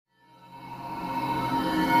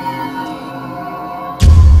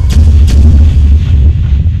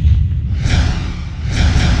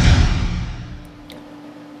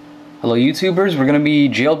Hello YouTubers, we're going to be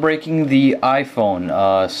jailbreaking the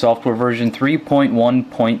iPhone, software version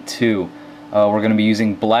 3.1.2. We're going to be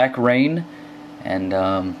using blackra1n, and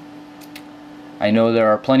I know there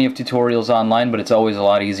are plenty of tutorials online, but it's always a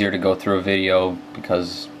lot easier to go through a video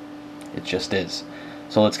because it just is.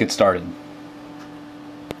 So let's get started.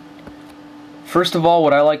 First of all,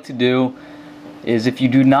 what I like to do is if you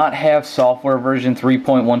do not have software version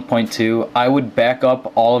 3.1.2, I would back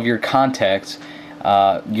up all of your contacts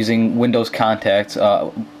using Windows Contacts.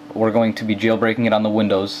 We're going to be jailbreaking it on the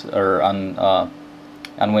Windows, or on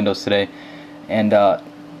Windows today, and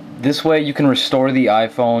this way you can restore the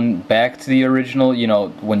iPhone back to the original, you know,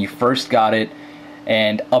 when you first got it,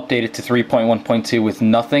 and update it to 3.1.2 with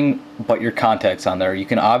nothing but your contacts on there. You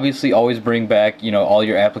can obviously always bring back, you know, all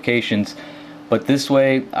your applications, but this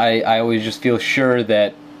way I always just feel sure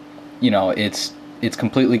that, you know, it's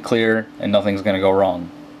completely clear and nothing's gonna go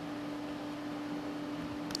wrong.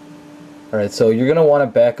 Alright, so you're going to want to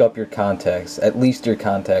back up your contacts, at least your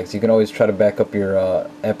contacts. You can always try to back up your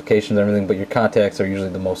applications and everything, but your contacts are usually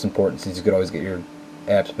the most important since you could always get your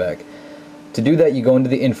apps back. To do that, you go into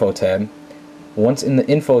the Info tab. Once in the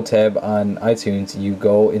Info tab on iTunes, you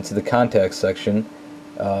go into the Contacts section.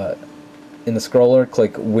 In the scroller,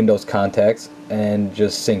 click Windows Contacts and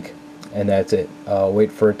just sync, and that's it.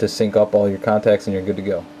 Wait for it to sync up all your contacts and you're good to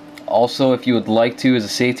go. Also, if you would like to, as a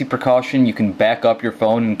safety precaution, you can back up your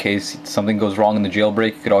phone in case something goes wrong in the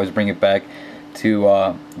jailbreak. You could always bring it back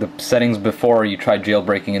to the settings before you tried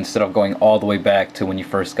jailbreaking instead of going all the way back to when you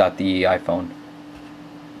first got the iPhone.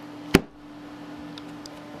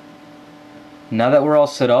 Now that we're all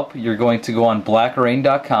set up, you're going to go on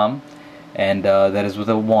blackra1n.com, and that is with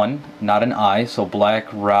a 1, not an I, so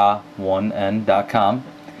blackra1n.com.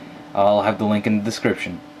 I'll have the link in the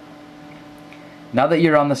description. Now that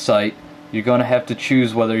you're on the site, you're going to have to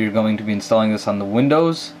choose whether you're going to be installing this on the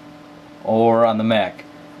Windows or on the Mac.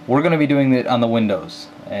 We're going to be doing it on the Windows,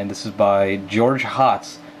 and this is by George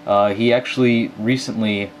Hotz. He actually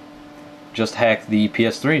recently just hacked the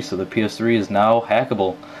PS3, so the PS3 is now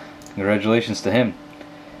hackable. Congratulations to him.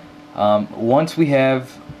 Once you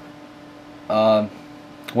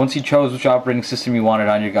chose which operating system you wanted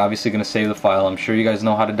on, you're obviously going to save the file. I'm sure you guys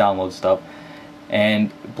know how to download stuff.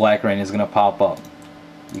 And blackra1n is going to pop up.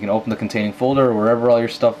 You can open the containing folder or wherever all your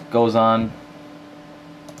stuff goes on,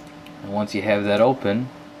 and once you have that open,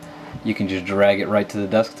 you can just drag it right to the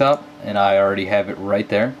desktop, and I already have it right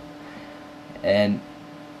there. And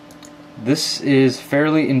this is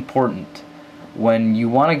fairly important. When you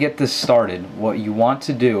want to get this started, what you want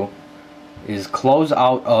to do is close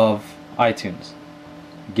out of iTunes.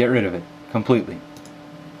 Get rid of it completely.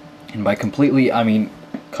 And by completely, I mean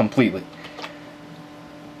completely.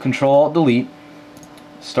 Control-Alt-Delete,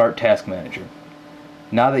 start Task Manager.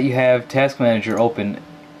 Now that you have Task Manager open,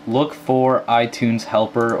 look for iTunes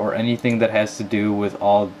Helper or anything that has to do with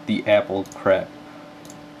all the Apple crap.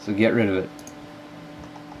 So get rid of it.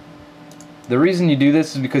 The reason you do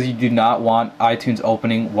this is because you do not want iTunes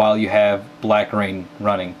opening while you have blackra1n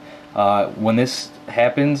running. When this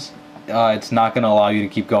happens, it's not going to allow you to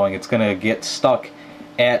keep going. It's going to get stuck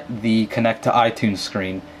at the Connect to iTunes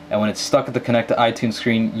screen. And when it's stuck at the Connect to iTunes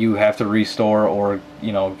screen, you have to restore or,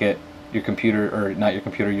 you know, get your computer, or not your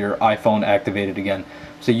computer, your iPhone activated again.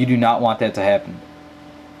 So you do not want that to happen.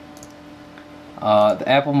 The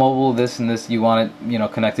Apple Mobile, this and this, you want it, you know,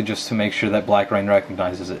 connected just to make sure that blackra1n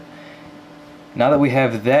recognizes it. Now that we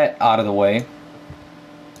have that out of the way,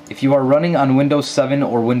 if you are running on Windows 7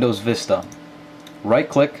 or Windows Vista,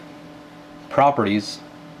 right-click, Properties,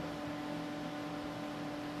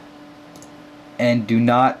 and do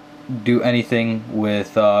not do anything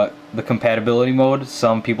with the compatibility mode.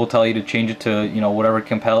 Some people tell you to change it to, you know, whatever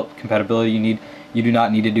compatibility you need. You do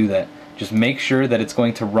not need to do that. Just make sure that it's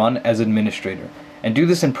going to run as administrator. And do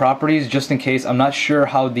this in Properties just in case. I'm not sure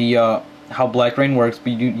how the how blackra1n works,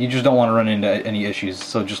 but you just don't want to run into any issues.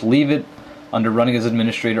 So just leave it under running as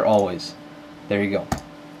administrator always. There you go.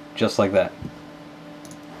 Just like that.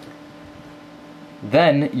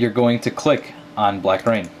 Then you're going to click on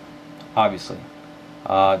blackra1n. Obviously.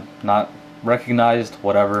 Not recognized,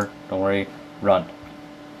 whatever, don't worry, run.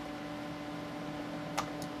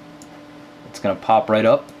 It's going to pop right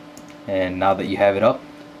up, and now that you have it up,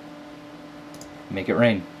 make it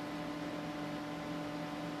rain.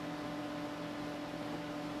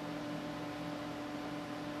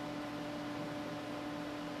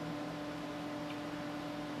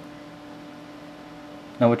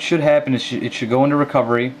 Now what should happen is it should go into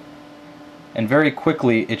recovery, and very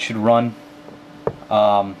quickly it should run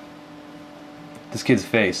this kid's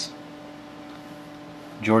face,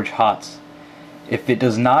 George Hotz. If it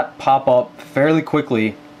does not pop up fairly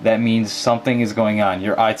quickly, that means something is going on.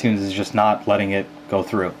 Your iTunes is just not letting it go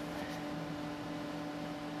through.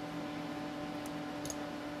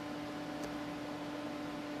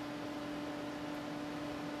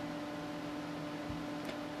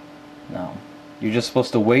 Now, you're just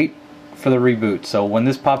supposed to wait for the reboot. So when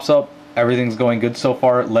this pops up, everything's going good so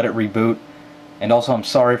far, let it reboot. And also, I'm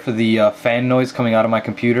sorry for the fan noise coming out of my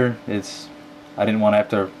computer. I didn't want to have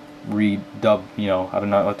to redub, you know, I don't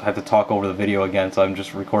know, I have to talk over the video again, so I'm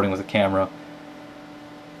just recording with a camera.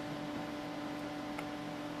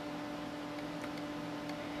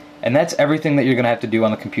 And that's everything that you're going to have to do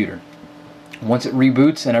on the computer. Once it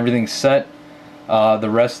reboots and everything's set, the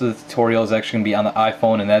rest of the tutorial is actually going to be on the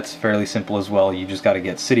iPhone, and that's fairly simple as well. You just got to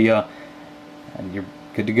get Cydia, and you're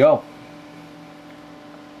good to go.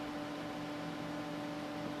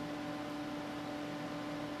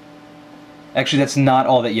 Actually, that's not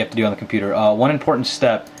all that you have to do on the computer. One important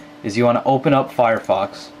step is you want to open up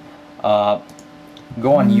Firefox,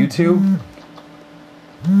 go on YouTube,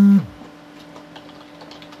 and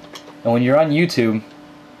when you're on YouTube,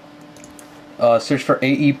 search for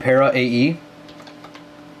AE Para AE,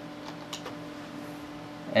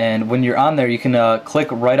 and when you're on there, you can click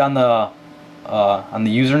right on the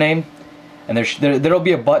username, and there'll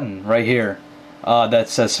be a button right here that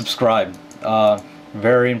says subscribe.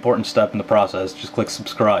 Very important step in the process. Just click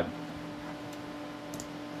subscribe.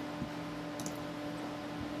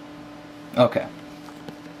 Okay.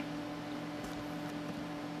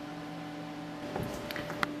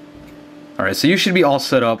 Alright, so you should be all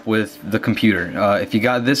set up with the computer. If you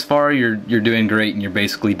got this far, you're doing great and you're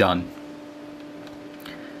basically done.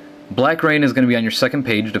 blackra1n is going to be on your second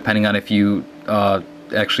page, depending on if you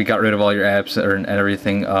actually got rid of all your apps and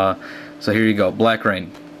everything. So here you go, blackra1n.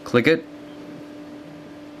 Click it.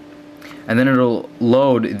 And then it'll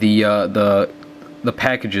load the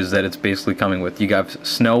packages that it's basically coming with. You got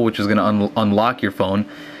Snow, which is going to unlock your phone.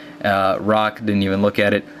 Rock, didn't even look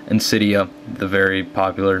at it. And Cydia, the very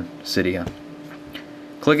popular Cydia.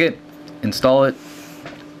 Click it, install it,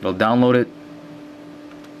 it'll download it.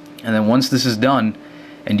 And then once this is done,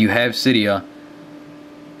 and you have Cydia,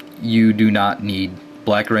 you do not need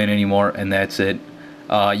blackra1n anymore, and that's it.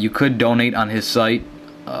 You could donate on his site.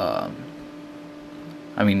 I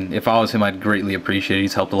mean, if I was him, I'd greatly appreciate it.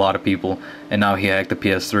 He's helped a lot of people, and now he hacked the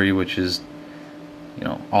PS3, which is, you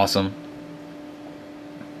know, awesome.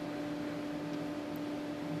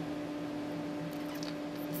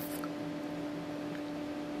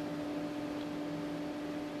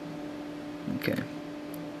 Okay,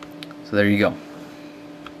 so there you go.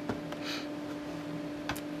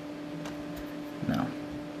 Now,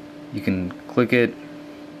 you can click it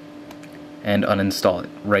and uninstall it.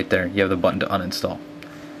 Right there, you have the button to uninstall.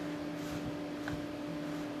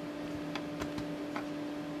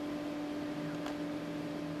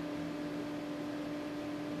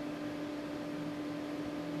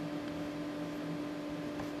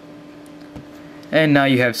 And now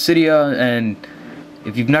you have Cydia, and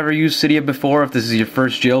if you've never used Cydia before, if this is your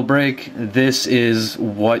first jailbreak, this is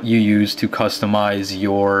what you use to customize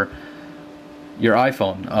your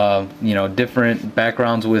iPhone. You know, different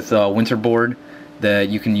backgrounds with Winterboard that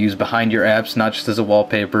you can use behind your apps, not just as a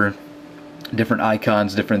wallpaper. Different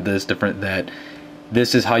icons, different this, different that.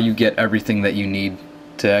 This is how you get everything that you need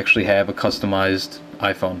to actually have a customized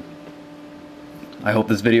iPhone. I hope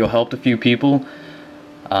this video helped a few people.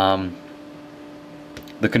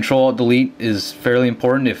 The Control-Alt-Delete is fairly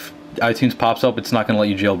important. If iTunes pops up, it's not going to let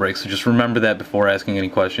you jailbreak, so just remember that before asking any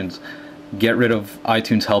questions. Get rid of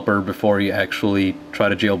iTunes Helper before you actually try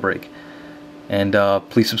to jailbreak. And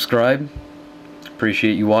please subscribe.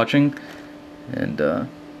 Appreciate you watching. And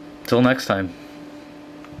till next time.